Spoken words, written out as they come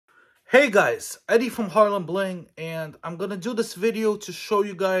Hey guys, Eddie from HARLEMBLING, and I'm gonna do this video to show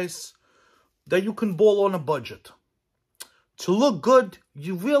you guys that you can ball on a budget. To look good,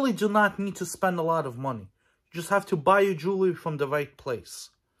 you really do not need to spend a lot of money. You just have to buy your jewelry from the right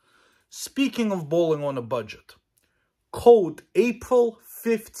place. Speaking of balling on a budget, code April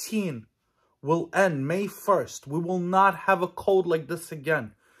 15 will end May 1st. We will not have a code like this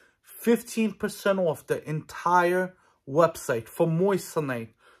again. 15% off the entire website, from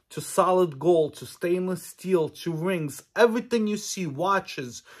moissanite to solid gold, to stainless steel, to rings, everything you see,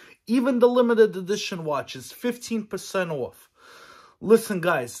 watches, even the limited edition watches, 15% off. Listen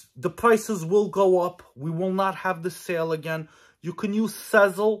guys, the prices will go up. We will not have the sale again. You can use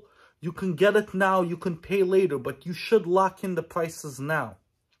Sezzle, you can get it now, you can pay later, but you should lock in the prices now.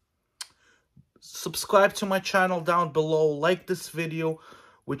 Subscribe to my channel down below, like this video.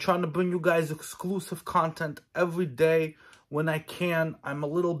 We're trying to bring you guys exclusive content every day when I can. I'm a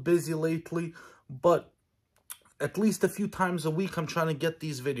little busy lately, but at least a few times a week, I'm trying to get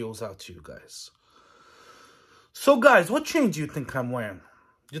these videos out to you guys. So guys, what chain do you think I'm wearing?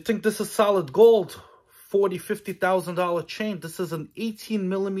 You think this is solid gold? $40,000, $50,000 chain. This is an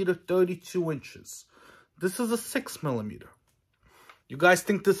 18mm, 32 inches. This is a 6mm. You guys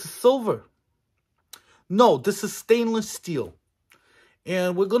think this is silver? No, this is stainless steel.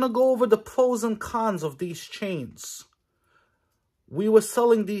 And we're going to go over the pros and cons of these chains. We were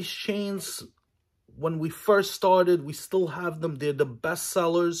selling these chains when we first started. We still have them. They're the best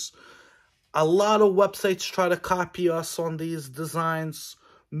sellers. A lot of websites try to copy us on these designs.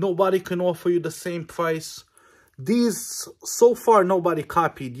 Nobody can offer you the same price. These, so far, nobody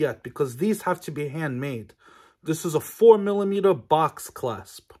copied yet because these have to be handmade. This is a 4mm box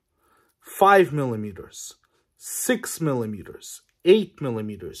clasp, 5mm, 6mm,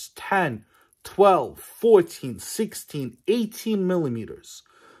 8mm, 10, 12, 14, 16, 18mm.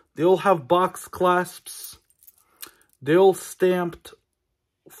 They all have box clasps. They all stamped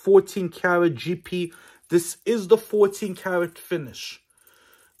 14 karat GP. This is the 14 karat finish.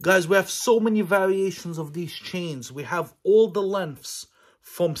 Guys, we have so many variations of these chains. We have all the lengths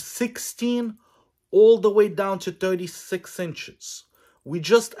from 16 all the way down to 36 inches. We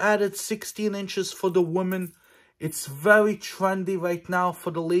just added 16 inches for the women. It's very trendy right now for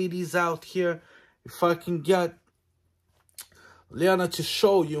the ladies out here. If I can get Liana to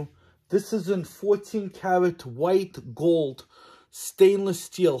show you, this is in 14 karat white gold, stainless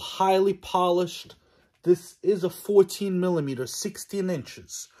steel, highly polished. This is a 14mm, 16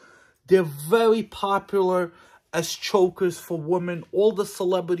 inches. They're very popular as chokers for women. All the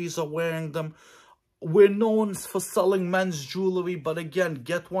celebrities are wearing them. We're known for selling men's jewelry, but again,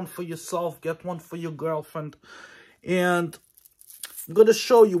 get one for yourself, get one for your girlfriend. And I'm going to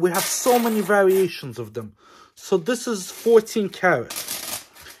show you, we have so many variations of them. So this is 14 karat.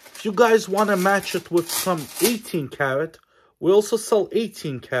 If you guys want to match it with some 18 karat, we also sell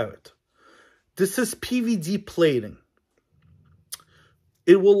 18 karat. This is PVD plating.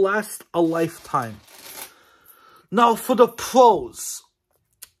 It will last a lifetime. Now for the pros,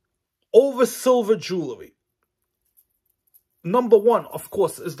 over silver jewelry. Number one, of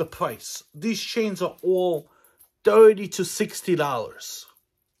course, is the price. These chains are all $30 to $60.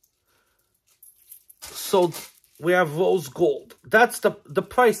 So we have rose gold. That's the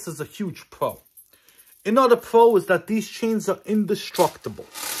price is a huge pro. Another pro is that these chains are indestructible.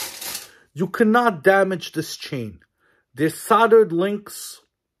 You cannot damage this chain. They're soldered links.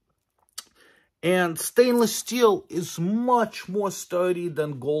 And stainless steel is much more sturdy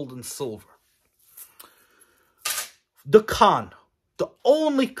than gold and silver. The con. The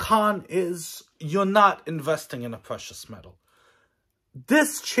only con is you're not investing in a precious metal.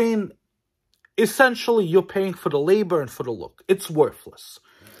 This chain, essentially, you're paying for the labor and for the look. It's worthless.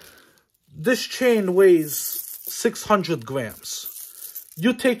 This chain weighs 600 grams.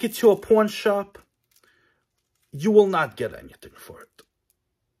 You take it to a pawn shop, you will not get anything for it.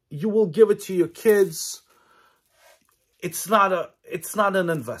 You will give it to your kids. It's not an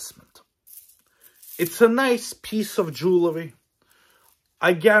investment. It's a nice piece of jewelry.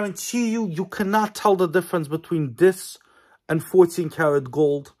 I guarantee you, you cannot tell the difference between this and 14 karat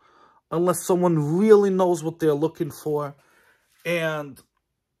gold unless someone really knows what they're looking for. And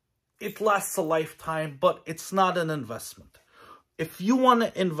it lasts a lifetime, but it's not an investment. If you want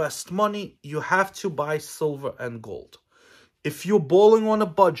to invest money, you have to buy silver and gold. If you're balling on a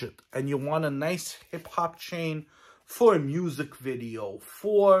budget and you want a nice hip-hop chain for a music video,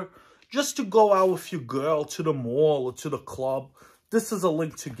 for just to go out with your girl to the mall or to the club, this is a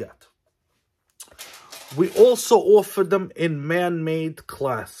link to get. We also offer them in man-made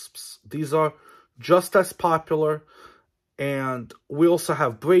clasps. These are just as popular. And we also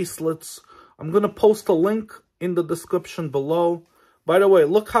have bracelets. I'm going to post a link in the description below. By the way,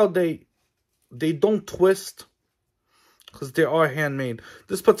 look how they don't twist, because they are handmade.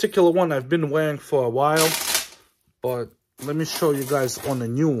 This particular one I've been wearing for a while, but let me show you guys on a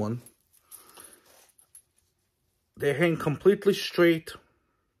new one. They hang completely straight.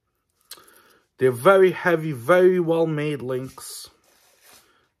 They're very heavy, very well made links.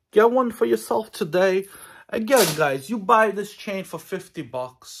 Get one for yourself today. Again, guys, you buy this chain for 50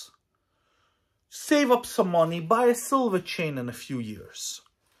 bucks. Save up some money, buy a silver chain in a few years.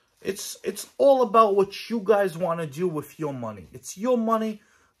 It's all about what you guys want to do with your money. It's your money.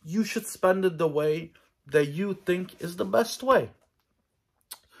 You should spend it the way that you think is the best way.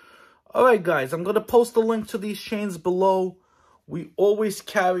 Alright, guys, I'm going to post a link to these chains below. We always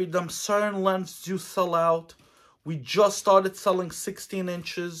carry them. Certain lengths do sell out. We just started selling 16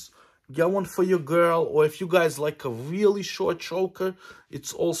 inches. Get one for your girl, or if you guys like a really short choker,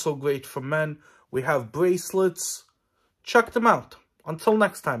 it's also great for men. We have bracelets. Check them out. Until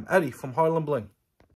next time, Eddie from Harlem Bling.